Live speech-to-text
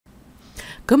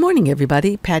Good morning,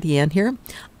 everybody. Patty Ann here.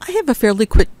 I have a fairly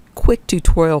quick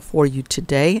tutorial for you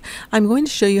today. I'm going to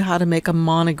show you how to make a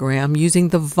monogram using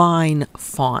the Vine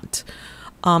font.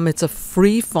 It's a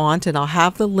free font, and I'll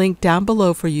have the link down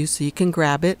below for you so you can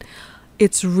grab it.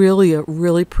 It's really a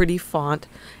really pretty font,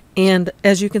 and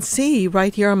as you can see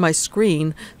right here on my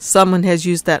screen, someone has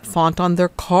used that font on their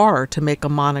car to make a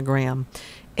monogram.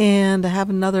 And I have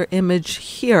another image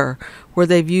here where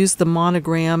they've used the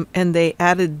monogram and they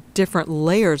added different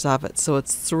layers of it, so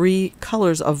it's 3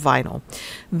 colors of vinyl.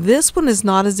 This one is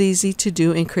not as easy to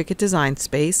do in Cricut Design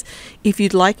Space. If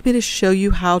you'd like me to show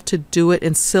you how to do it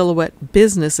in Silhouette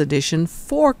Business Edition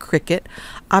for Cricut,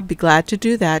 I'd be glad to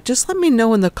do that. Just let me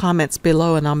know in the comments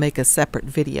below and I'll make a separate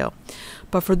video.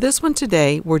 But for this one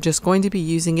today, we're just going to be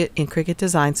using it in Cricut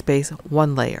Design Space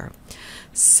 1 layer.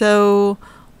 So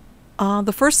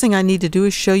the first thing I need to do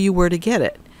is show you where to get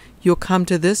it. You'll come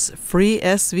to this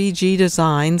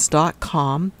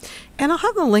freesvgdesigns.com, and I'll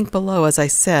have the link below, as I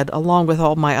said, along with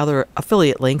all my other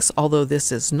affiliate links, although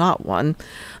this is not one.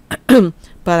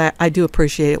 But I do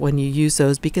appreciate it when you use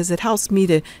those because it helps me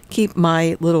to keep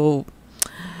my little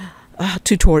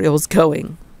tutorials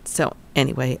going. So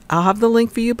anyway, I'll have the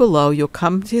link for you below. You'll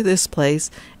come to this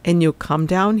place and you'll come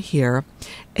down here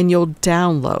and you'll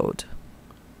download.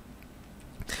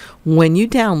 When you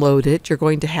download it, you're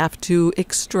going to have to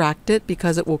extract it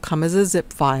because it will come as a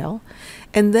zip file.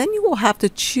 And then you will have to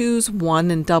choose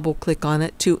one and double click on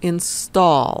it to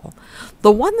install.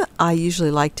 The one that I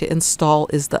usually like to install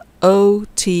is the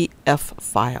OTF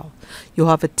file. You'll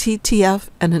have a TTF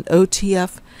and an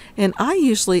OTF, and I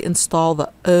usually install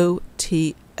the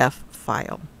OTF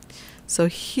file. So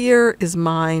here is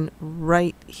mine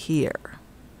right here.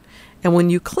 And when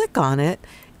you click on it,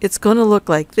 it's going to look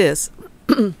like this.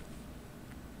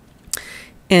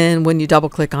 And when you double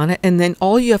click on it, and then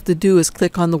all you have to do is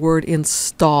click on the word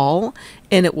install,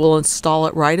 and it will install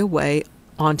it right away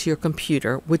onto your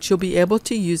computer, which you'll be able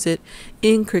to use it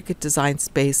in Cricut Design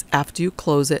Space after you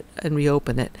close it and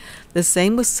reopen it. The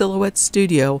same with Silhouette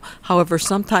Studio. However,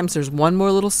 sometimes there's one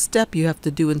more little step you have to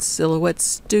do in Silhouette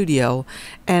Studio,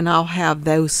 and I'll have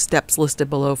those steps listed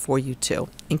below for you too,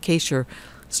 in case you're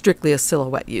strictly a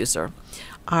Silhouette user.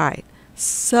 All right,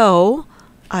 so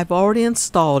I've already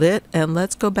installed it, and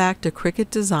let's go back to Cricut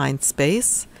Design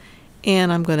Space,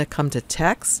 and I'm going to come to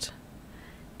text,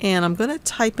 and I'm going to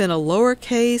type in a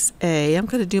lowercase a. I'm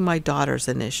going to do my daughter's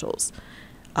initials,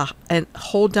 and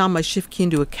hold down my shift key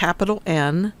and do a capital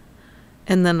N,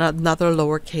 and then another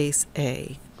lowercase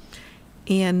a.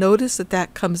 And notice that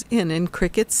that comes in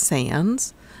Cricut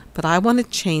Sans, but I want to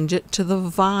change it to the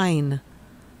Vine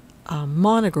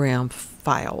monogram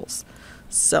files.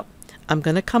 So I'm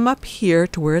going to come up here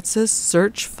to where it says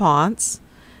search fonts,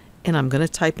 and I'm going to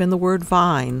type in the word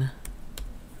Vine.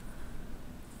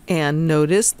 And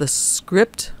notice the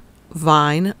script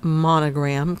Vine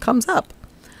monogram comes up.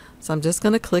 So I'm just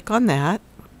going to click on that.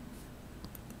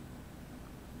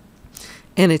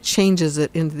 And it changes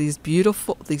it into these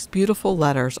beautiful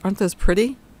letters. Aren't those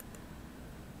pretty?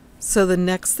 So the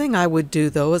next thing I would do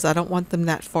though is I don't want them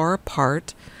that far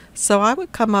apart. So I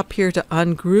would come up here to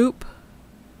ungroup,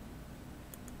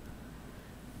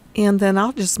 and then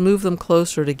I'll just move them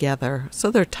closer together so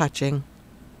they're touching.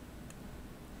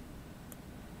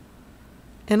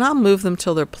 And I'll move them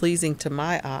till they're pleasing to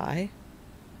my eye.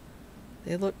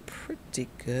 They look pretty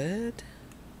good.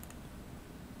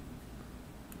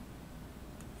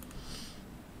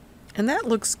 And that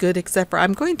looks good, except for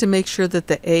I'm going to make sure that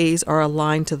the A's are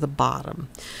aligned to the bottom.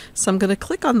 So I'm going to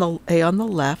click on the A on the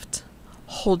left,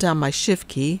 hold down my shift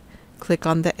key, click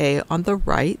on the A on the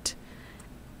right,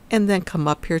 and then come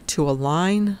up here to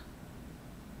align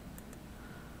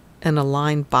and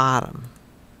align bottom.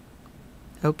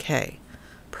 Okay,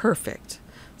 perfect.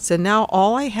 So now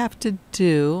all I have to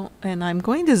do, and I'm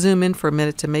going to zoom in for a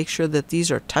minute to make sure that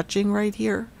these are touching right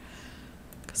here,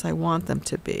 because I want them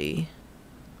to be.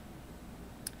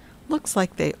 Looks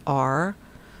like they are.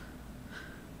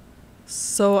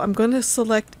 So I'm going to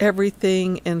select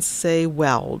everything and say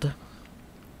weld.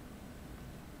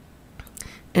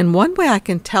 And one way I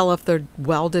can tell if they're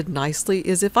welded nicely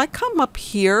is if I come up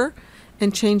here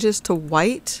and change this to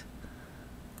white,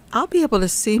 I'll be able to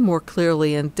see more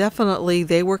clearly, and definitely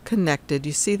they were connected.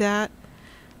 You see that?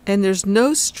 And there's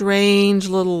no strange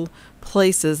little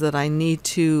places that I need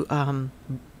to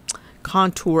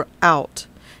contour out.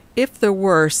 If there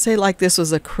were, say like this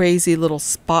was a crazy little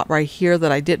spot right here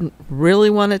that I didn't really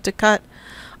want it to cut,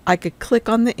 I could click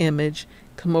on the image,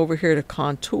 come over here to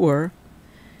contour,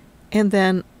 and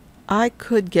then I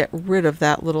could get rid of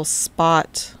that little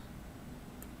spot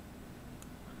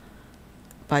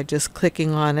by just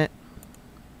clicking on it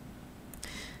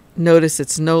notice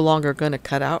it's no longer going to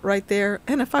cut out right there.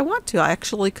 And if I want to, I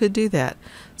actually could do that.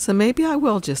 So maybe I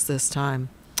will just this time.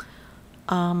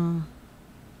 I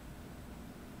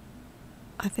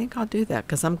think I'll do that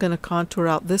because I'm going to contour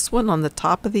out this one on the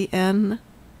top of the N.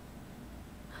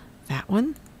 That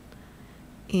one.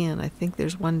 And I think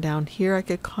there's one down here I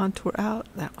could contour out.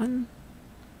 That one.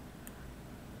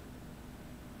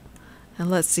 And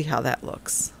let's see how that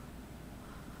looks.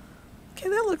 Okay,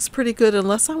 that looks pretty good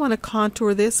unless I want to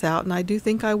contour this out, and I do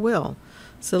think I will.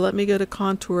 So let me go to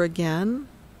contour again.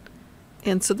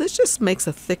 And so this just makes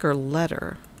a thicker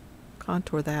letter.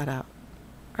 Contour that out.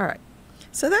 All right.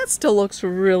 So that still looks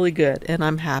really good, and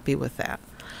I'm happy with that.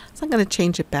 So I'm going to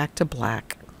change it back to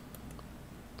black.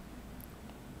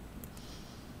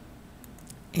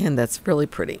 And that's really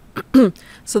pretty.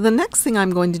 So the next thing I'm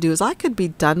going to do is I could be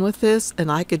done with this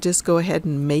and I could just go ahead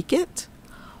and make it.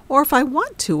 Or if I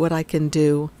want to, what I can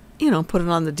do, you know, put it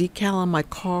on the decal on my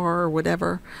car or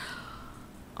whatever,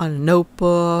 on a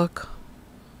notebook,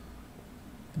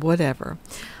 whatever.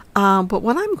 But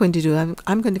what I'm going to do,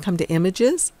 I'm going to come to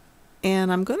images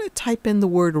and I'm going to type in the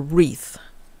word wreath.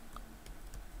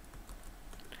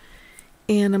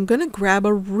 And I'm going to grab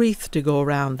a wreath to go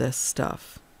around this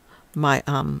stuff. My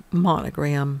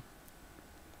monogram.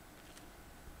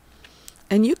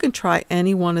 And you can try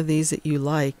any one of these that you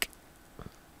like.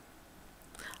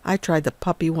 I tried the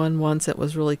puppy one once. It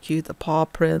was really cute. The paw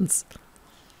prints.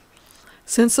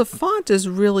 Since the font is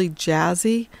really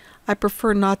jazzy, I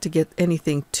prefer not to get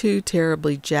anything too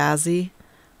terribly jazzy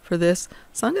for this.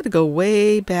 So I'm going to go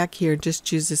way back here and just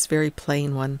choose this very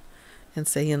plain one and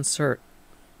say insert.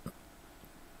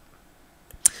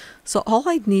 So all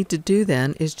I need to do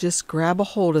then is just grab a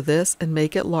hold of this and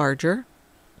make it larger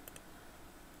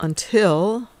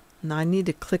until, now I need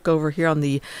to click over here on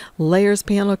the layers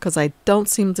panel because I don't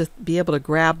seem to be able to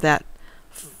grab that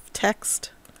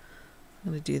text.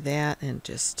 I'm going to do that and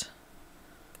just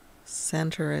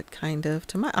center it kind of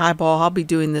to my eyeball. I'll be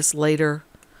doing this later,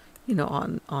 you know,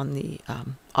 on the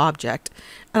object.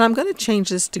 And I'm going to change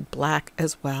this to black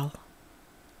as well.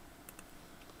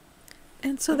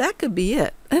 And so that could be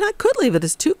it. And I could leave it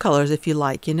as two colors if you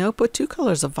like, you know, put two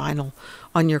colors of vinyl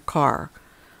on your car.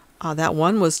 That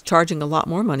one was charging a lot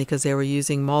more money because they were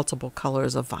using multiple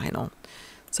colors of vinyl.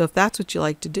 So if that's what you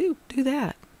like to do, do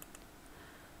that.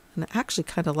 And I actually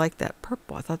kind of like that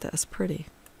purple. I thought that was pretty.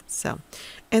 So,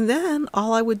 and then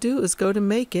all I would do is go to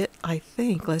make it, I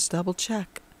think. Let's double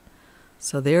check.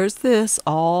 So there's this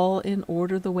all in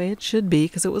order the way it should be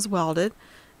because it was welded.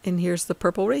 And here's the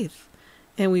purple wreath.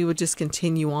 And we would just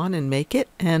continue on and make it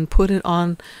and put it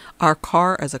on our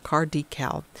car as a car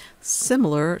decal,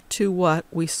 similar to what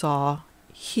we saw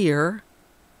here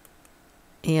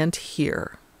and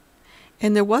here.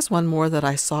 And there was one more that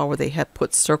I saw where they had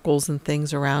put circles and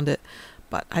things around it,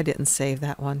 but I didn't save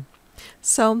that one.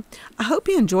 So I hope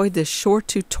you enjoyed this short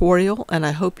tutorial, and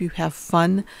I hope you have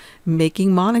fun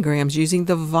making monograms using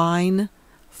the Vine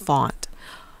font.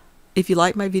 If you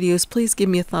like my videos, please give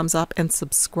me a thumbs up and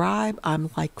subscribe. I'm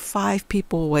like 5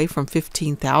 people away from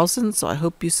 15,000, so I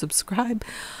hope you subscribe.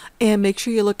 And make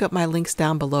sure you look up my links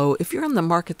down below. If you're in the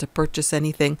market to purchase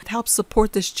anything, it helps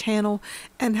support this channel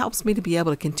and helps me to be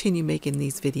able to continue making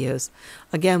these videos.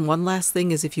 Again, one last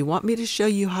thing is if you want me to show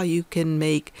you how you can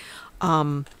make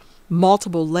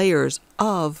multiple layers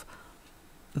of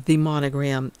the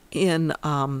monogram in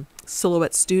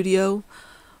Silhouette Studio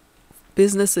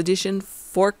Business Edition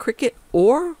for Cricut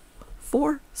or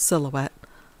for Silhouette,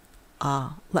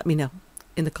 let me know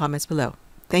in the comments below.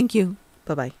 Thank you.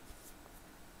 Bye-bye.